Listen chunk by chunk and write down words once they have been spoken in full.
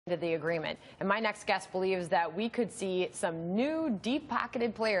the agreement. And my next guest believes that we could see some new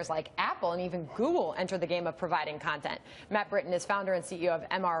deep-pocketed players like Apple and even Google enter the game of providing content. Matt Britton is founder and CEO of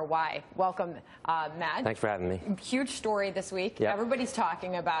MRY. Welcome, Matt. Thanks for having me. Huge story this week. Yep. Everybody's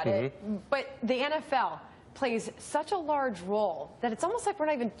talking about it. But the NFL plays such a large role that it's almost like we're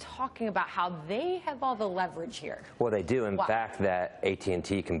not even talking about how they have all the leverage here. Well, they do. In fact, that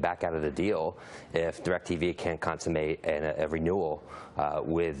AT&T can back out of the deal if DirecTV can't consummate a renewal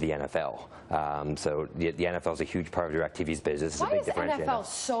with the NFL. So the NFL is a huge part of DirecTV's business. Why is NFL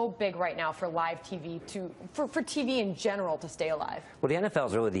so big right now for live TV, for TV in general to stay alive? Well, the NFL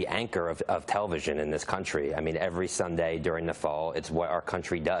is really the anchor of television in this country. I mean, every Sunday during the fall, it's what our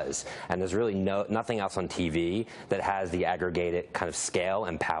country does. And there's really nothing else on TV that has the aggregated kind of scale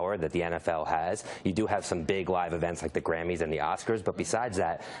and power that the NFL has. You do have some big live events like the Grammys and the Oscars, but besides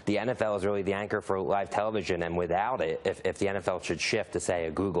that, the NFL is really the anchor for live television. And without it, if the NFL should shift to, say,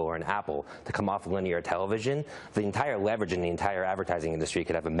 a Google or an Apple to come off linear television, the entire leverage in the entire advertising industry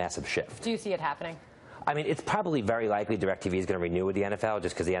could have a massive shift. Do you see it happening? I mean, it's probably very likely DirecTV is going to renew with the NFL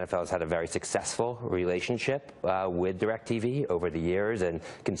just because the NFL has had a very successful relationship with DirecTV over the years, and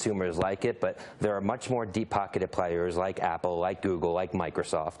consumers like it. But there are much more deep-pocketed players like Apple, like Google, like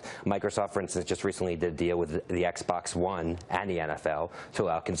Microsoft. Microsoft, for instance, just recently did a deal with the Xbox One and the NFL to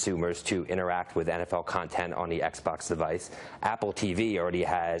allow consumers to interact with NFL content on the Xbox device. Apple TV already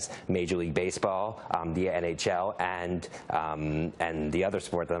has Major League Baseball, the NHL, and the other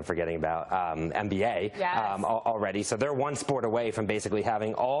sport that I'm forgetting about, NBA. Yes. Already. So they're one sport away from basically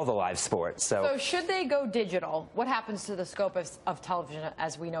having all the live sports. So should they go digital, what happens to the scope of television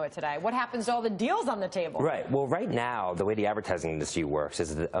as we know it today? What happens to all the deals on the table? Right. Well, right now, the way the advertising industry works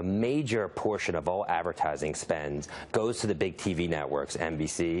is that a major portion of all advertising spend goes to the big TV networks,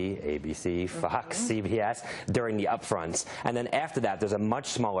 NBC, ABC, Fox, CBS, during the upfronts. And then after that, there's a much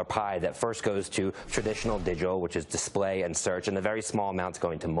smaller pie that first goes to traditional digital, which is display and search, and a very small amount's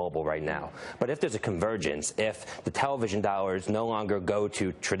going to mobile right now. But if there's a convergence, if the television dollars no longer go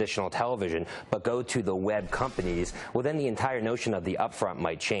to traditional television but go to the web companies, well, then the entire notion of the upfront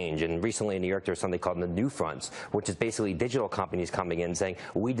might change. And recently in New York, there's something called the new fronts, which is basically digital companies coming in saying,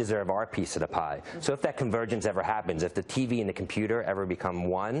 we deserve our piece of the pie. So if that convergence ever happens, if the TV and the computer ever become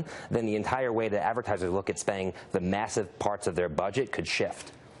one, then the entire way that advertisers look at spending the massive parts of their budget could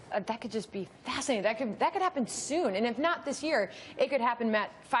shift. That could just be fascinating. That could happen soon, and if not this year, it could happen, Matt,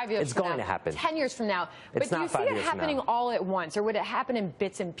 5 years from now. It's going to happen. 10 years from now. But do you see it happening all at once, or would it happen in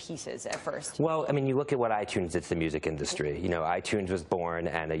bits and pieces at first? Well, I mean, you look at what iTunes did to the music industry. You know, iTunes was born,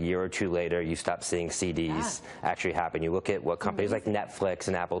 and a year or two later, you stop seeing CDs actually happen. You look at what companies like Netflix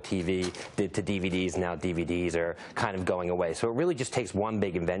and Apple TV did to DVDs, and now DVDs are kind of going away. So it really just takes one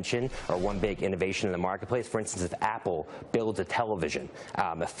big invention or one big innovation in the marketplace. For instance, if Apple builds a television,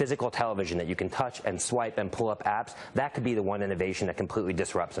 a physical television that you can touch and swipe and pull up apps, that could be the one innovation that completely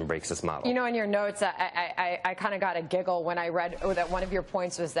disrupts and breaks this model. You know, in your notes, I kind of got a giggle when I read that one of your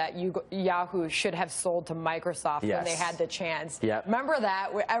points was that Yahoo should have sold to Microsoft when they had the chance. Yep. Remember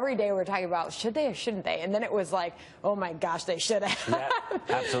that? Every day we're talking about should they or shouldn't they? And then it was like, oh my gosh, they should have. Yeah,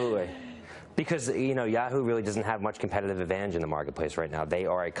 absolutely. Because, you know, Yahoo really doesn't have much competitive advantage in the marketplace right now. They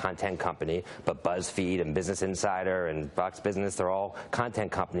are a content company, but BuzzFeed and Business Insider and Fox Business, they're all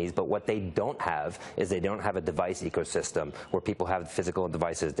content companies. But what they don't have is they don't have a device ecosystem where people have physical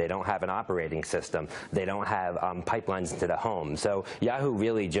devices. They don't have an operating system. They don't have pipelines into the home. So Yahoo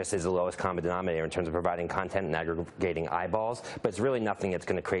really just is the lowest common denominator in terms of providing content and aggregating eyeballs. But it's really nothing that's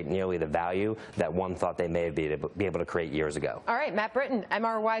going to create nearly the value that one thought they may be able to create years ago. All right, Matt Britton,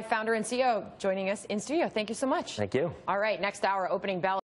 MRY founder and CEO, joining us in studio. Thank you so much. Thank you. All right, next hour, opening bell.